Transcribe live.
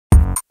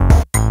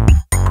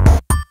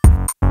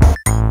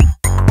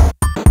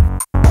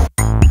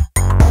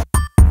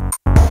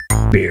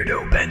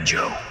Beardo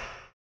Benjo.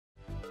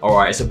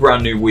 Alright, it's a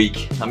brand new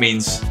week. That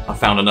means I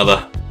found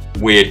another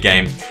weird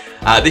game.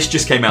 This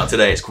just came out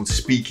today. It's called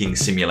Speaking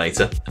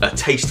Simulator, a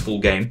tasteful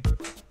game.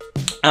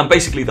 And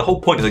basically the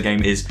whole point of the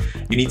game is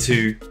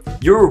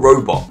you're a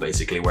robot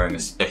basically wearing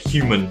a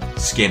human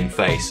skin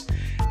face,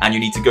 and you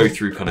need to go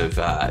through kind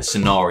of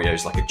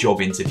scenarios like a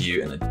job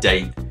interview and a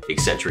date,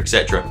 etc,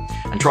 etc,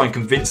 and try and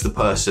convince the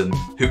person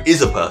who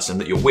is a person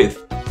that you're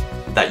with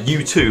that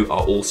you too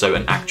are also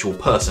an actual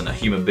person, a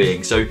human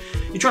being. So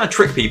you're trying to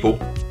trick people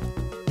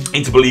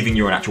into believing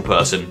you're an actual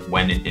person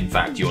when in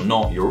fact you're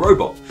not, you're a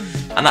robot.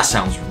 And that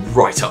sounds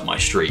right up my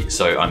street,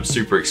 so I'm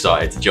super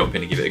excited to jump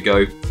in and give it a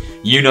go.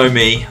 You know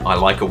me, I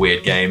like a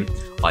weird game.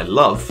 I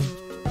love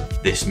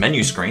this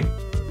menu screen,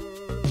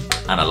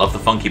 and I love the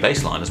funky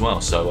bass line as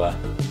well, so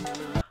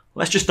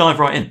let's just dive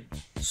right in.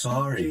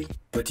 Sorry,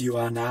 but you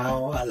are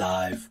now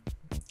alive.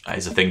 That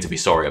is a thing to be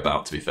sorry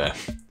about, to be fair.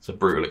 It's a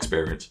brutal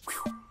experience.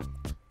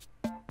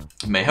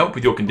 It may help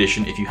with your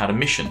condition if you had a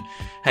mission.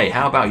 Hey,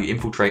 how about you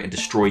infiltrate and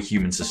destroy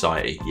human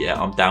society? Yeah,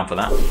 I'm down for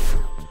that.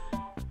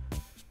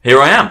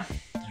 Here I am.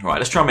 Right,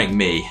 let's try and make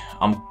me.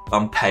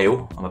 I'm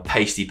pale. I'm a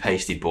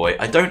pasty boy.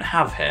 I don't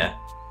have hair,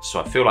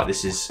 so I feel like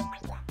this is...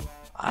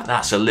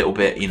 that's a little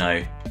bit, you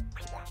know...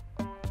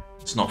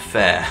 It's not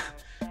fair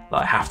that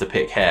I have to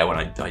pick hair when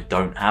I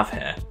don't have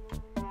hair.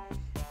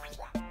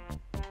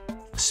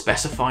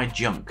 Specified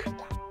junk.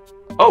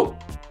 Oh!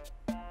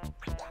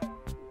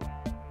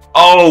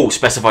 Oh!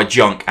 Specified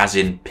junk, as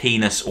in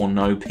penis or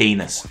no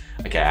penis.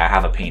 Okay, I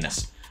have a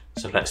penis.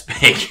 So let's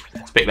pick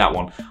that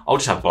one. I'll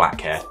just have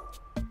black hair.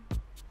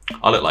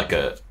 I look like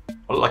a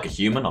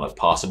human, I look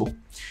passable.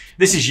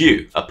 This is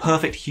you, a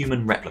perfect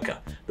human replica,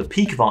 the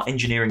peak of our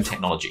engineering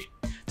technology.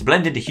 To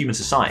blend into human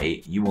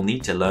society, you will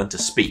need to learn to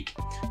speak.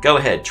 Go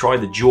ahead, try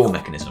the jaw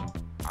mechanism.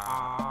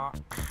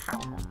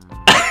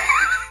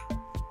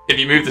 If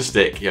you move the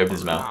stick, he opens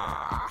his mouth.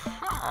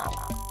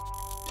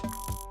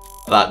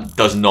 That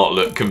does not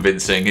look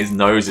convincing. His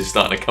nose is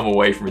starting to come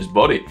away from his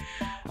body.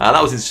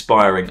 That was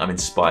inspiring. I'm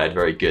inspired.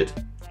 Very good.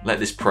 Let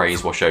this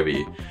praise wash over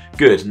you.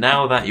 Good.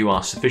 Now that you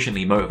are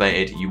sufficiently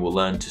motivated, you will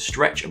learn to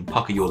stretch and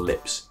pucker your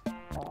lips.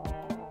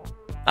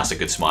 That's a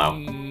good smile.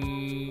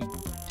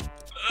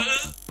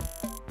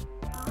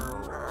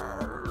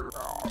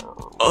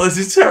 Oh, this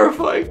is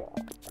terrifying.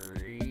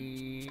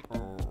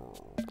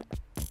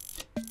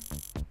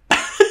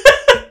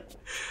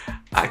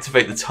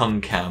 Activate the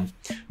tongue cam.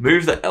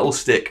 Move the L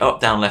stick up,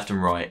 down, left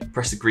and right.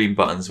 Press the green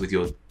buttons with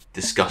your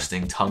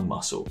disgusting tongue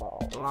muscle.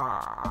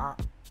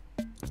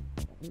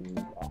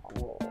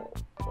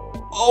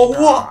 Oh,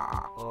 what?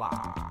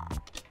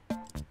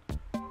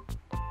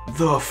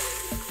 The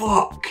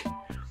fuck?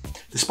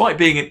 Despite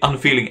being an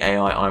unfeeling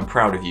AI, I am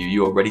proud of you.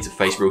 You are ready to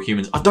face real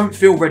humans. I don't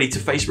feel ready to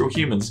face real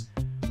humans.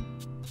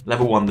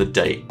 Level 1, the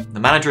date. The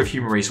manager of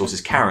human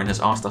resources, Karen,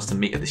 has asked us to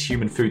meet at this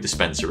human food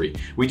dispensary.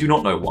 We do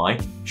not know why.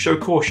 Show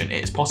caution.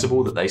 It is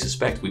possible that they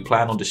suspect we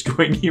plan on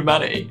destroying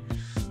humanity.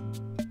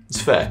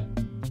 It's fair.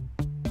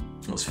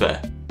 That's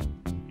fair.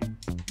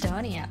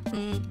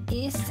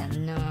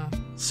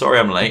 Sorry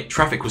I'm late.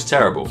 Traffic was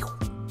terrible.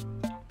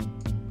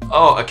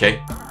 Oh, okay.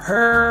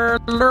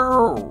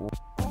 Hello.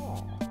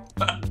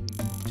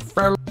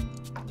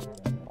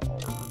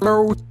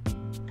 Hello.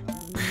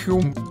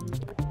 Human.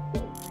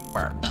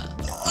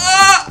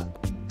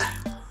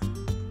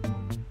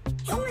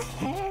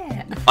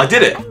 I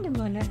did it!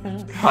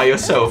 Hi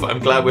yourself, I'm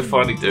glad we're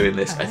finally doing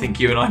this. I think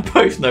you and I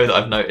both know that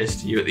I've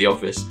noticed you at the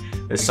office.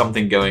 There's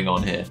something going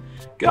on here.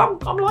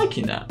 I'm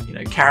liking that. You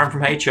know, Karen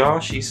from HR,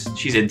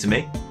 she's into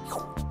me.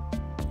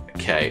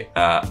 Okay,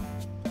 come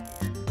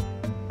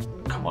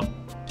on.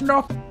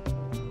 Nothing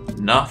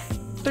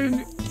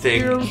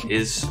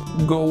is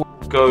going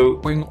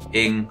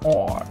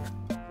on.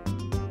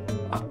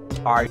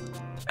 I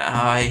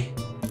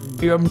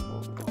am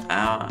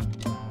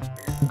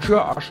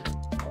just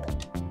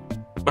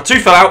my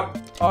tooth fell out.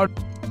 A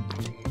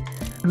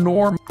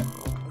normal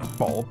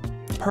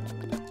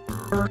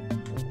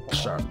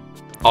person.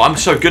 Oh, I'm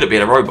so good at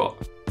being a robot.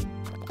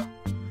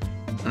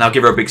 And I'll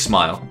give her a big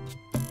smile.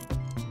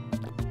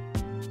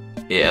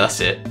 Yeah, that's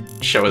it.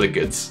 Show her the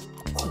goods.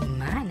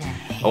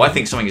 Oh, I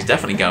think something is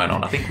definitely going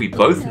on. I think we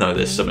both know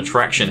there's some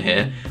attraction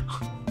here.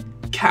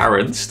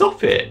 Karen,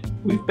 stop it.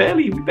 We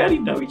barely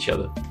know each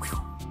other.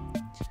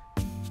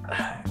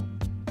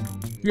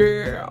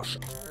 Yes,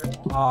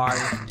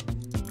 I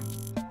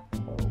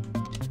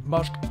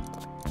must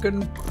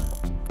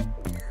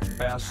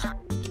confess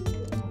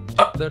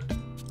that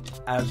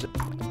as a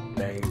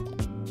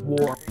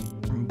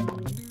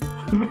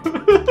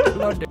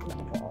warm-blooded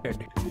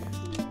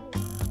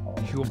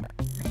human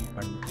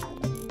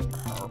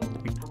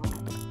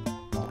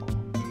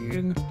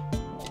being,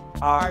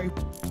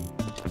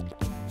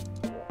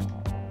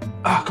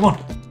 come on.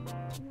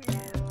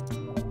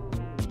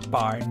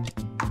 Find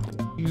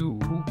you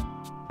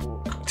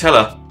Tell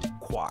her.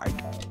 quite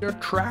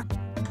attractive.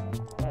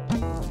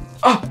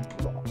 Oh!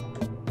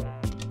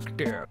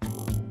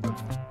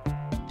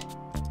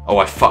 Oh,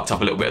 I fucked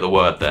up a little bit of the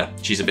word there.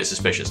 She's a bit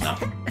suspicious now.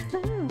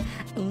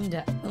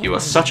 You are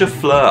such a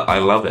flirt. I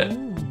love it.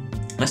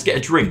 Let's get a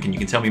drink and you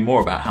can tell me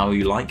more about how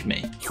you like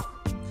me.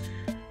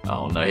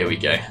 Oh no, here we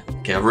go.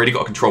 Okay, I've really got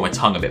to control my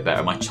tongue a bit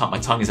better. My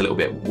tongue is a little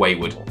bit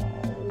wayward.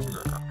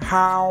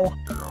 How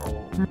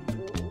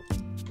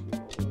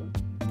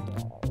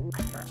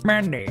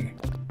many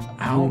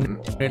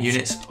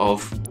units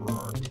of...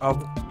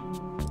 of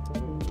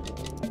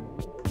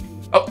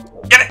Oh,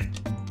 get it!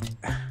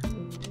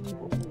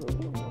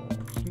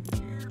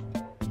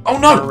 Oh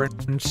no!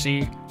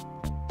 currency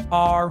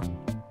are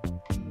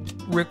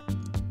required?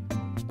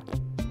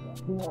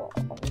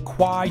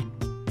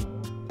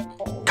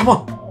 Come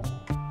on!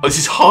 Oh, this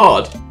is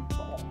hard!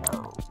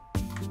 Oh!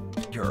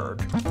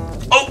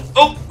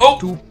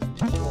 To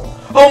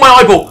Oh, my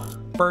eyeball!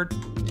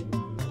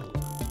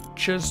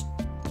 purchase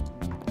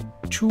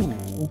two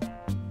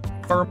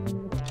fermented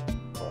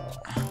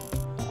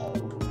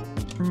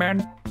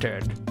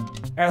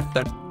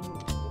ethanol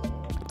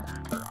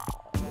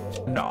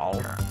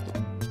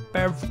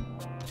beverages.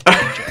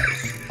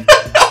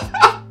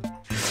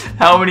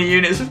 How many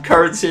units of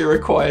currency are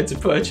required to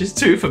purchase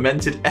 2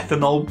 fermented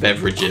ethanol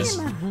beverages?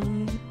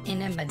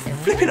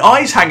 Flipping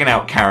eyes hanging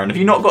out, Karen. Have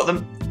you not got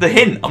the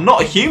hint? I'm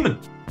not a human.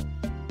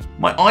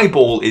 My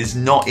eyeball is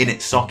not in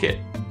its socket.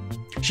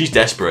 She's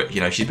desperate.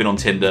 You know, she's been on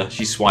Tinder.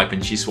 She's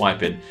swiping.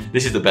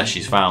 This is the best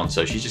she's found,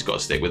 so she's just got to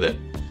stick with it.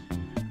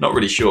 Not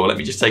really sure. Let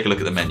me just take a look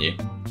at the menu.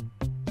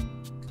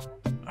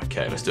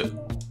 Okay, let's do it.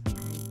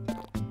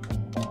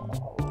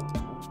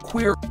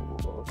 Query.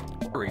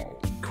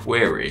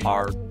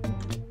 Are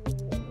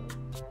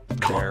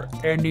there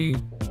any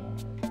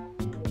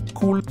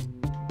cool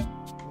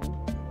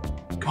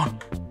Come on.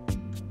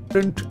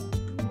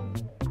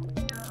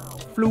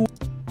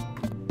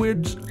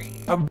 fluids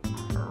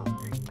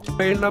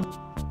available?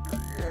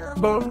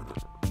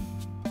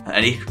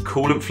 Any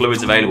coolant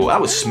fluids available?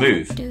 That was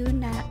smooth.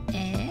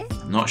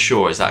 I'm not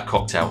sure. Is that a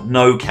cocktail?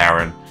 No,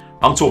 Karen.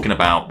 I'm talking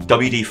about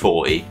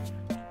WD-40,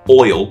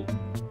 oil,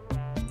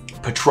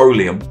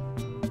 petroleum,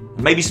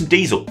 and maybe some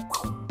diesel.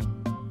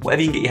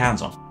 Whatever you can get your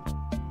hands on.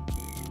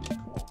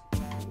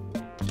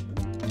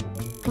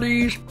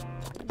 Please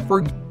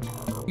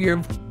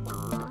forgive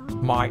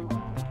my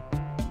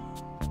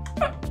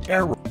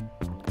error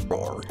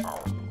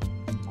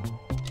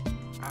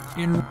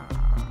in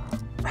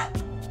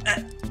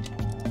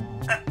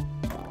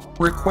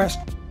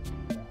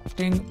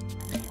requesting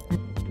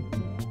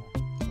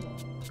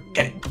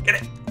Get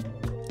it.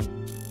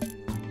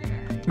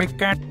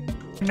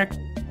 mechanical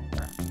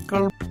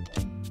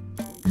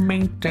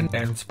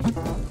maintenance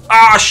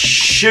Ah,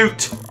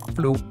 shoot!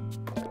 fluid.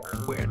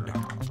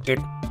 It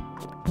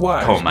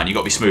was Come on, man. You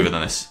got to be smoother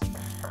than this.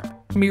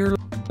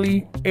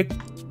 merely a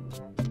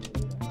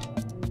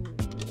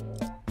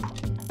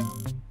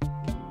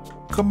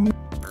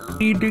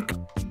comedic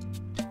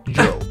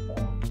joke.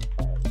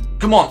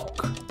 Come on.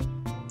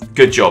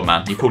 Good job,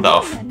 man. You pulled that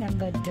off.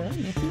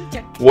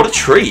 What a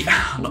treat.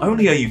 Not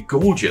only are you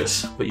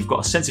gorgeous, but you've got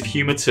a sense of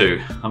humour too.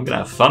 I'm going to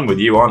have fun with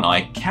you, aren't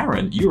I?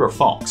 Karen, you're a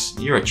fox.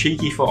 You're a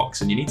cheeky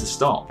fox, and you need to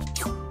stop.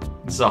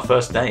 This is our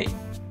first date.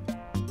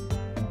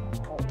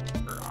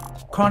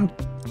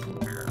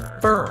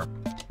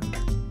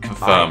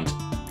 Confirmed.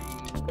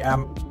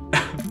 Am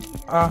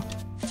a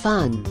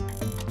Fun.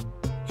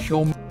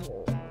 human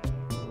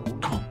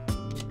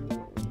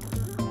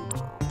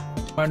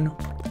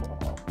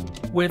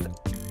with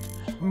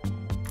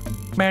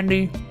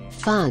many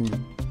Fun.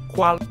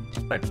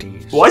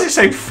 qualities. Why is it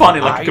saying fun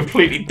in like a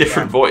completely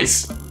different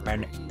voice?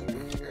 An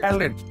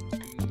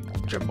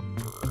eligible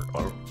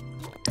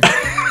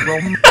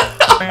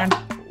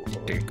romantic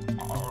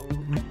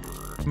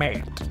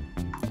mate.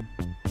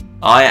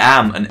 I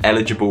am an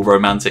eligible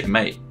romantic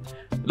mate.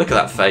 Look at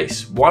that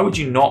face. Why would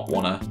you not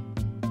want to,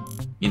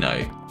 you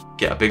know,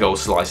 get a big old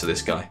slice of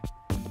this guy?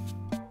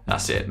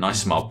 That's it.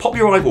 Nice smile. Pop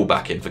your eyeball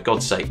back in, for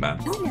God's sake,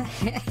 man.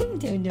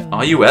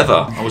 Are you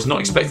ever? I was not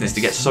expecting this to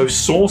get so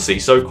saucy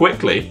so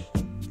quickly.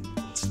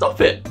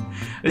 Stop it.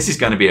 This is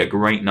going to be a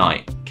great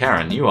night.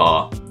 Karen, you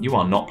are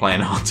not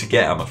playing hard to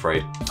get, I'm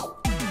afraid.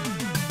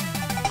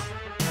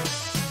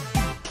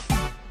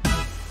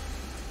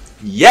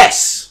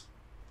 Yes!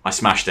 I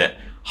smashed it.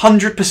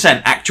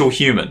 100% actual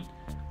human.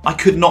 I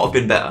could not have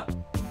been better.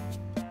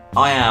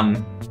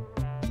 I'm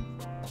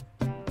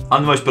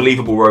the most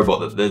believable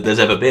robot that there's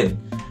ever been.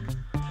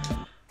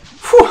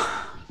 Whew.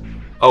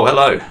 Oh,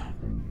 hello.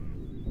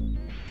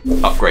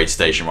 Upgrade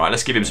station, right?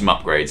 Let's give him some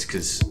upgrades,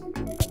 because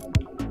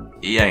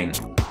he ain't.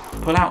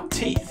 Pull out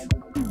teeth.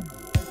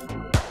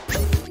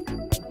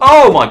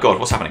 Oh my god,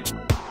 what's happening?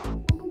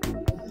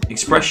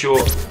 Express your...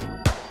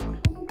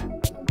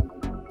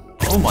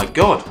 Oh my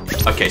god.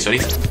 Okay, so I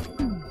need to...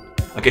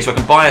 Okay, so I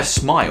can buy a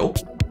smile.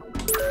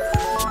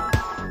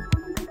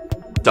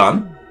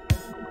 Done.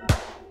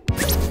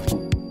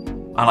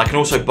 And I can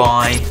also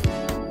buy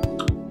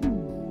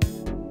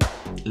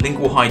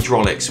lingual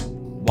hydraulics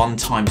 1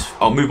 times.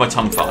 I'll move my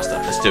tongue faster.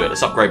 Let's do it.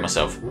 Let's upgrade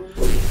myself.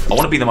 I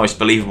want to be the most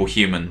believable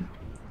human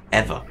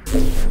ever.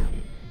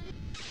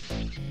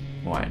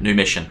 Alright, new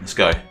mission. Let's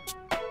go.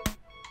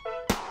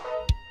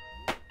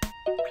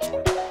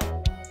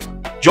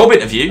 Job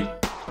interview?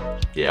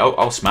 Yeah,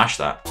 I'll smash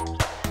that.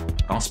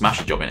 I'll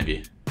smash a job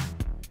interview.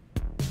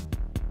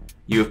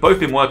 You have both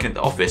been working at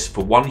the office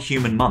for 1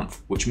 human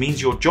month, which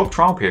means your job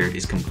trial period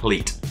is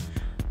complete.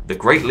 The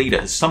great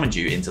leader has summoned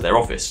you into their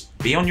office.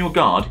 Be on your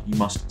guard, you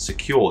must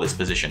secure this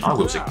position. I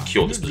will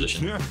secure this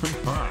position.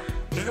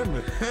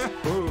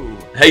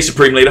 Hey,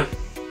 Supreme Leader.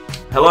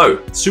 Hello,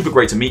 super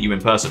great to meet you in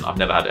person. I've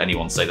never had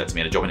anyone say that to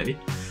me in a job interview.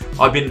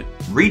 I've been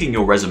reading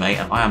your resume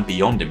and I am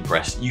beyond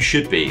impressed. You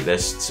should be,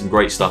 there's some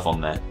great stuff on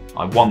there.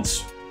 I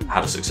once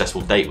had a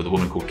successful date with a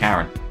woman called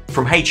Karen.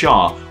 From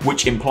HR,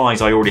 which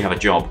implies I already have a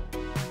job.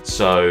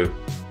 So,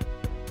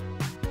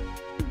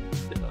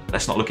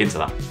 let's not look into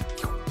that.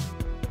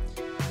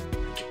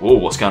 Whoa,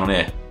 what's going on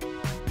here?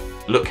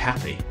 Look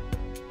happy.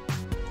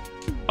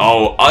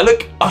 Oh,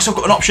 so I've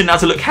got an option now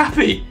to look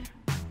happy.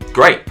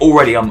 Great,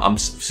 already I'm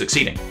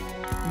succeeding.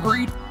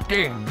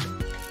 Greetings,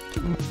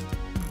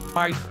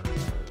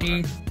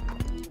 mighty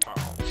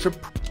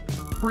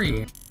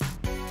Supreme.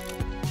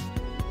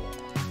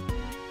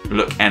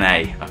 Look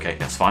NA. Okay,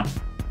 that's fine.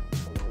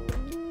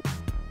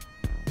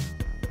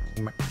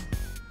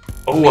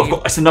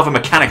 Oh, it's another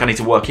mechanic I need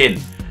to work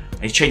in.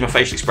 I need to change my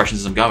facial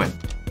expressions as I'm going.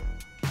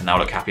 And now I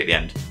look happy at the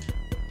end.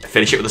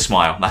 Finish it with a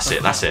smile. That's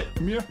it, that's it.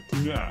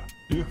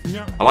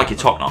 I like your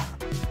top knot.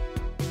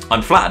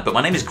 I'm flattered, but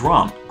my name is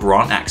Grant.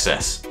 Grant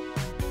Access.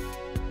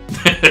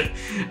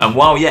 And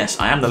while yes,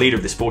 I am the leader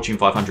of this Fortune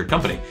 500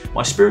 company,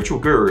 my spiritual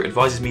guru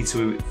advises me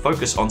to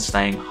focus on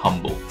staying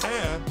humble.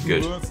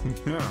 Good.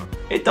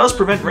 It does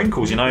prevent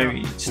wrinkles, you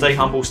know. Stay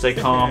humble, stay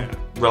calm,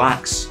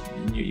 relax.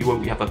 You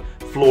won't have a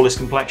flawless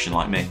complexion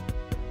like me.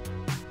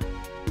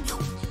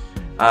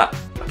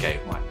 Okay,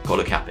 right. Gotta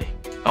look happy.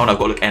 Oh no, I've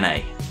got to look NA.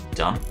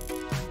 Done.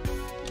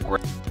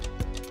 Grant.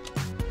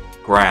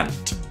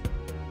 Grant.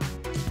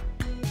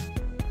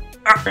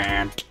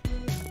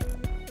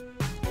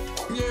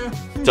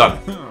 Done.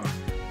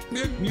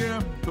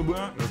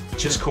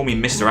 Just call me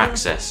Mr.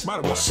 Access.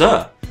 Or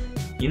Sir.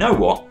 You know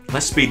what?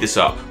 Let's speed this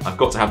up. I've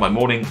got to have my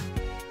morning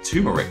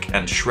turmeric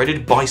and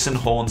shredded bison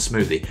horn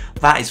smoothie.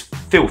 That is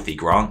filthy,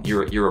 Grant.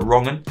 You're a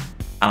wrong'un,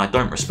 and I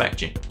don't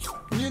respect you.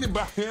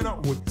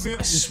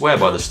 I swear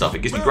by this stuff.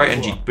 It gives me great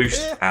energy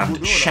boost,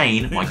 and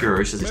Shane, my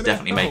guru, says it's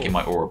definitely making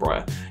my aura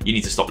brighter. You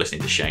need to stop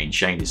listening to Shane.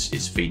 Shane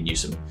is feeding you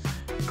some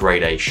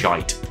grade A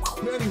shite.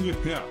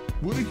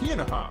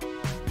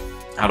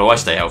 How do I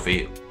stay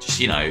healthy? Just,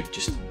 you know,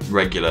 just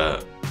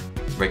regular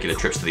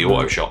trips to the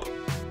auto shop.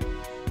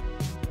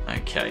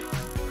 Okay.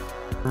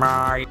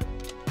 My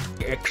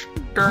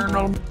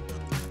external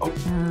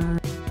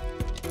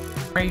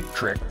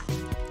matrix.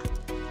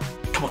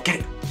 Come on, get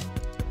it.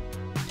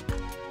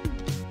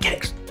 Get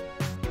it.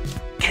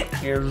 Get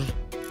it. Is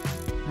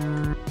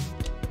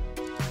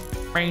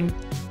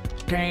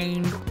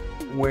maintained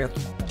with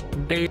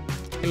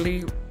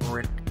daily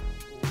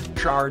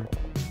recharge.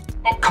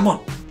 Oh, come on.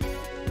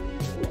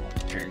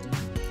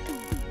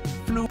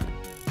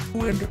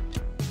 Fluid.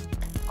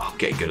 I'm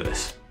getting good at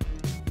this.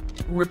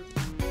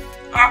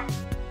 Ah,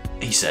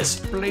 he says.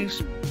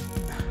 Please.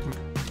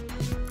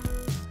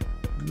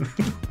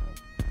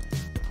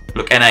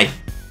 Look, NA.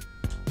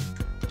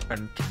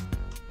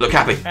 Look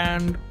happy.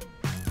 And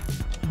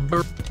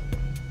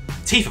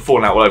teeth are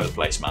falling out all over the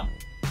place, man.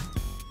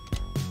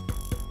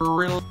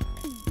 real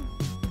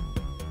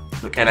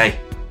Look, NA.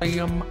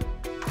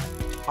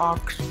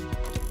 Ox.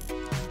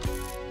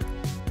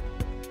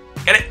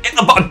 Get it. Hit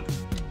the button.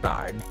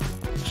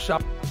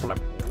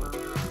 Supplements.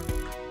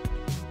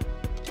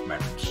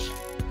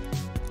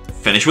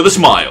 Finish with a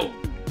smile.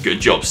 Good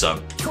job,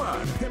 son.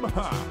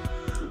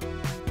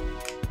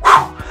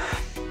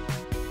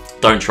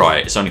 Don't try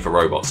it. It's only for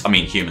robots. I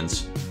mean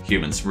humans.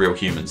 Humans. Real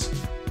humans.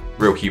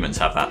 Real humans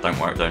have that. Don't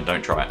worry.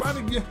 Don't try it.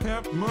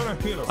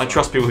 I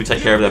trust people who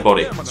take care of their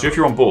body. So if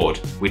you're on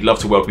board, we'd love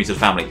to welcome you to the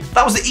family.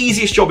 That was the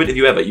easiest job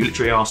interview ever. You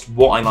literally asked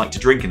what I like to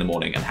drink in the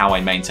morning and how I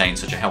maintain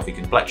such a healthy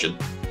complexion.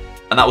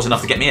 And that was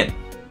enough to get me in.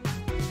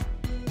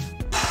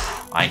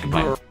 I ain't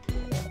complaining.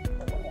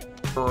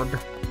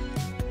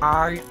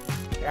 I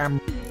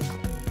am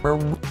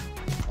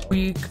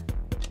weak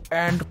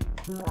and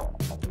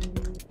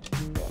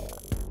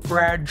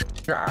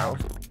fragile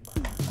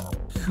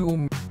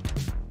human.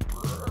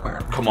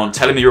 Come on,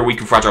 tell him you're a weak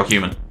and fragile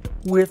human.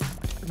 With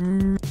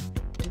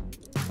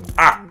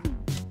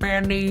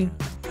many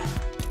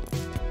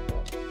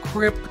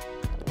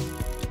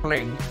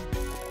crippling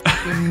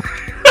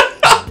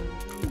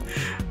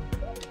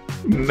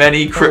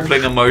Many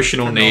crippling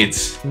emotional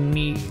needs.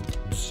 Ain't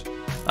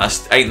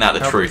that the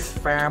truth?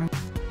 Family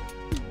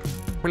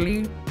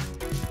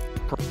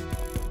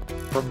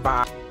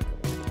provide.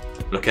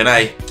 Look at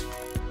A.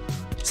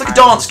 It's like a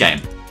dance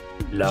game.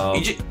 Love.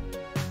 You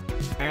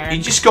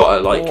just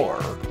gotta like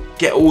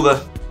get all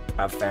the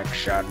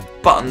affection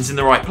buttons in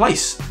the right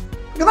place.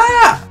 Look at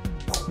that.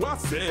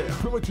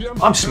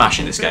 I'm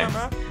smashing this game.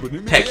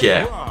 Heck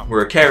yeah,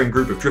 we're a caring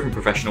group of driven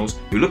professionals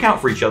who look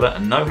out for each other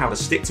and know how to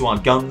stick to our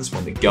guns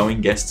when the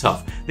going gets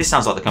tough. This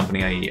sounds like the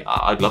company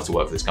I'd love to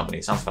work for this company.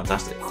 It sounds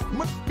fantastic.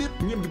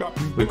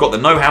 We've got the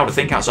know-how to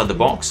think outside the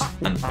box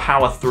and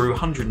power through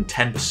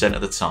 110%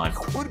 of the time.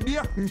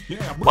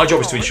 My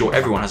job is to ensure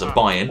everyone has a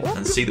buy-in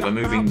and see that we're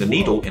moving the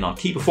needle in our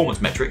key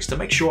performance metrics to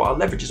make sure our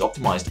leverage is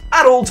optimized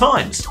at all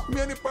times.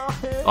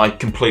 I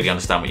completely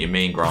understand what you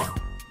mean, Grant.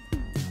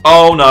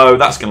 Oh no,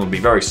 that's going to be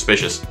very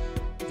suspicious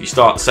if you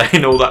start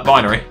saying all that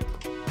binary.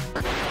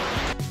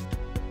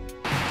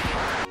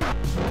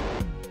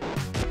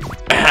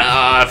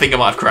 I think I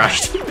might have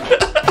crashed.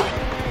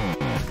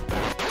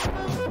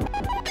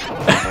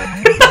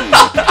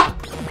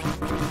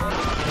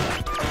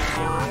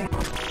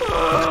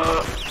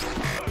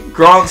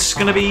 Grant's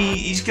gonna be,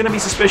 he's gonna be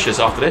suspicious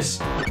after this.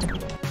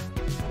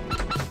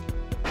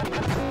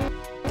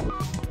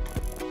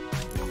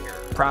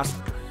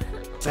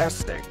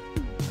 Processing.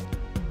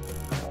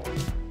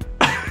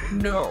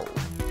 No.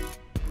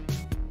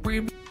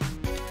 Previous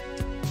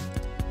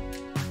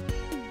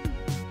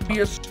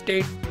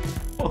statement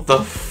What the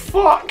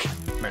fuck?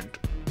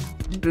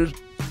 does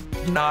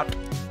not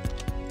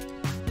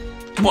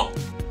Come on.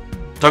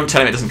 Don't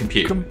tell him it doesn't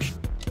compute. compute.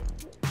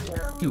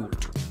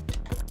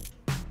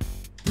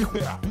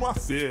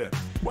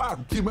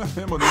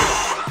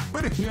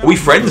 Are we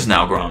friends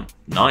now, Grant?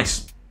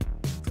 Nice.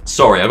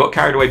 Sorry, I got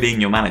carried away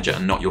being your manager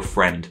and not your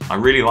friend. I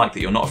really like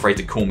that you're not afraid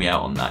to call me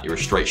out on that. You're a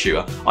straight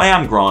shooter. I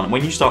am, Grant.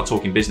 When you start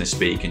talking business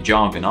speak and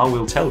jargon, I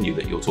will tell you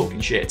that you're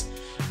talking shit.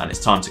 And it's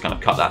time to kind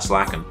of cut that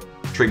slack and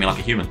treat me like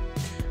a human.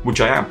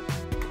 Which I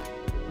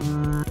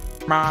am.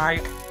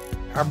 My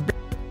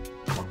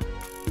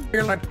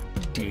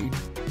ability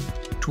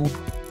to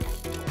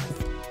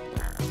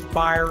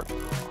fire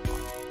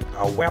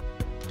a weapon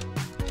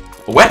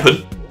A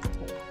weapon?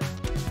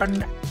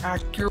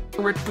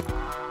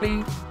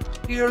 accurately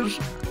is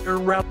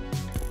irrelevant.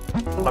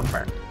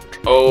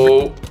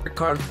 Oh.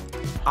 Because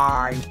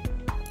I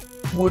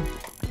would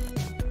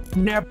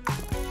never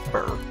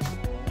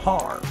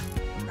harm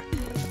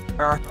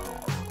a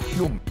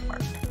human.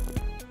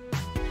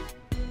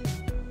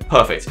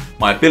 Perfect.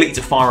 My ability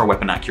to fire a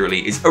weapon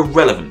accurately is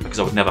irrelevant because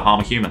I would never harm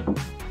a human.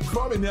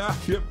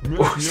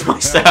 It's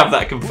nice to have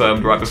that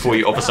confirmed right before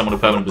you offer someone a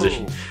permanent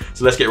position.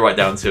 So let's get right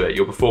down to it.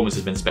 Your performance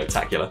has been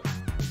spectacular.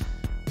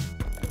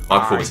 My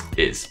performance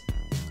is.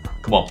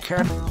 Come on.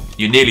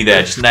 You're nearly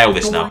there. Just nail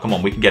this now. Come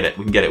on, we can get it.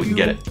 We can get it. We can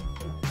get it.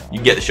 You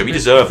can get this job. You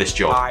deserve this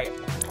job. I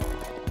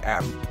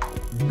am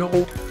no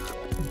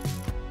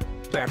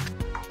better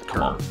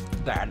Come on.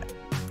 than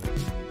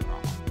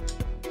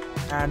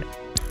an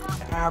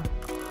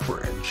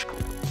average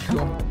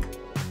human.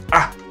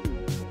 Ah!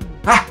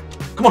 Ah!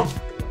 Come on!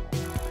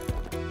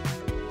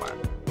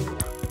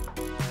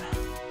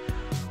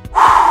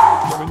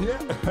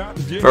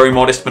 Very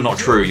modest, but not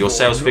true. Your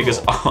sales figures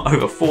are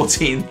over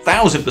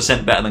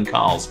 14,000% better than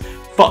Carl's.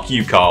 Fuck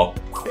you, Carl.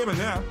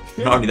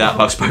 Not only that,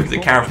 but I've spoken to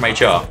Karen from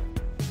HR.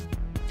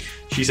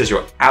 She says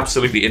you're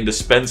absolutely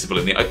indispensable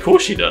in the... Of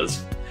course she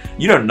does.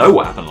 You don't know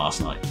what happened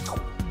last night.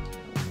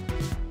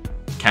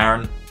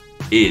 Karen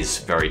is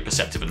very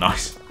perceptive and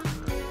nice.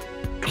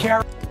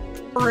 Karen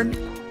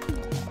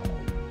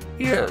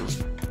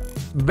is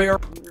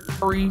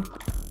very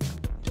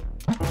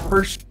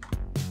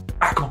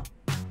Ah, come on.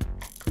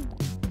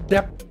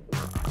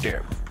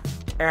 perceptive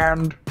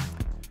and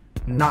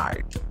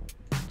nice.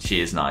 She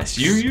is nice.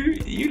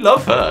 You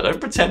love her. Don't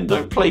pretend.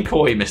 Don't play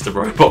coy, Mr.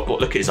 Robot. But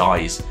look at his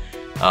eyes.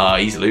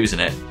 He's losing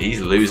it. He's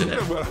losing it.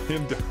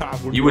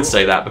 You would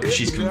say that because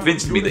she's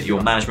convinced me that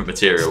you're management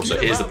material. So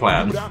here's the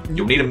plan.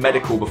 You'll need a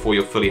medical before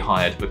you're fully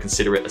hired, but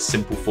consider it a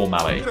simple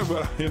formality.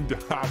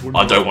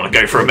 I don't want to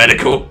go for a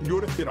medical.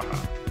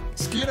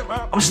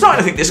 I'm starting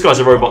to think this guy's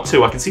a robot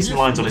too. I can see some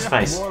lines on his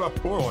face.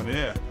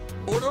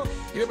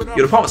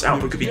 Your department's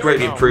output could be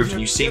greatly improved and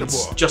you seem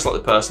just like the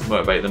person to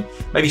motivate them.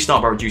 Maybe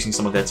start by reducing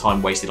some of their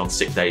time wasted on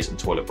sick days and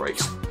toilet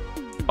breaks.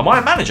 Am I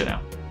a manager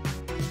now?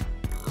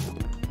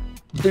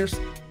 This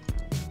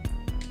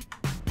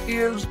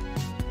is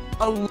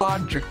a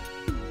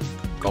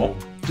logical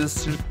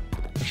decision.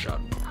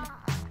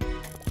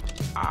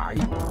 I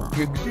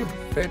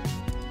exhibit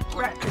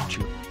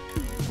gratitude.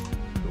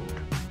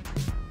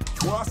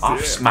 I'm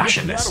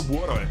smashing this.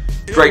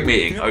 Great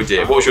meeting. Oh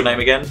dear. What was your name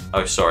again?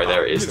 Oh, sorry.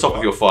 There it is. Top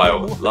of your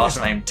file. Last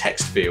name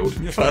text field.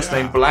 First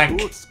name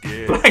blank.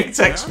 Blank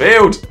text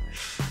field.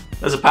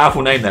 There's a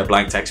powerful name there.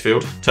 Blank text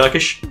field.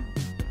 Turkish.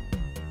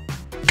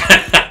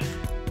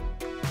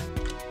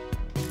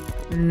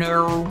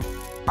 No,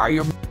 I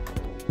am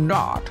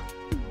not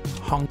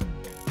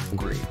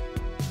hungry.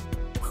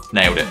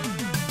 Nailed it.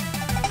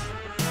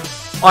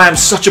 I am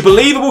such a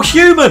believable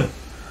human.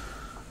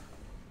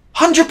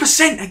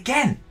 100%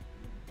 again.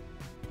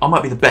 I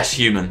might be the best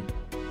human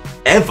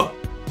ever.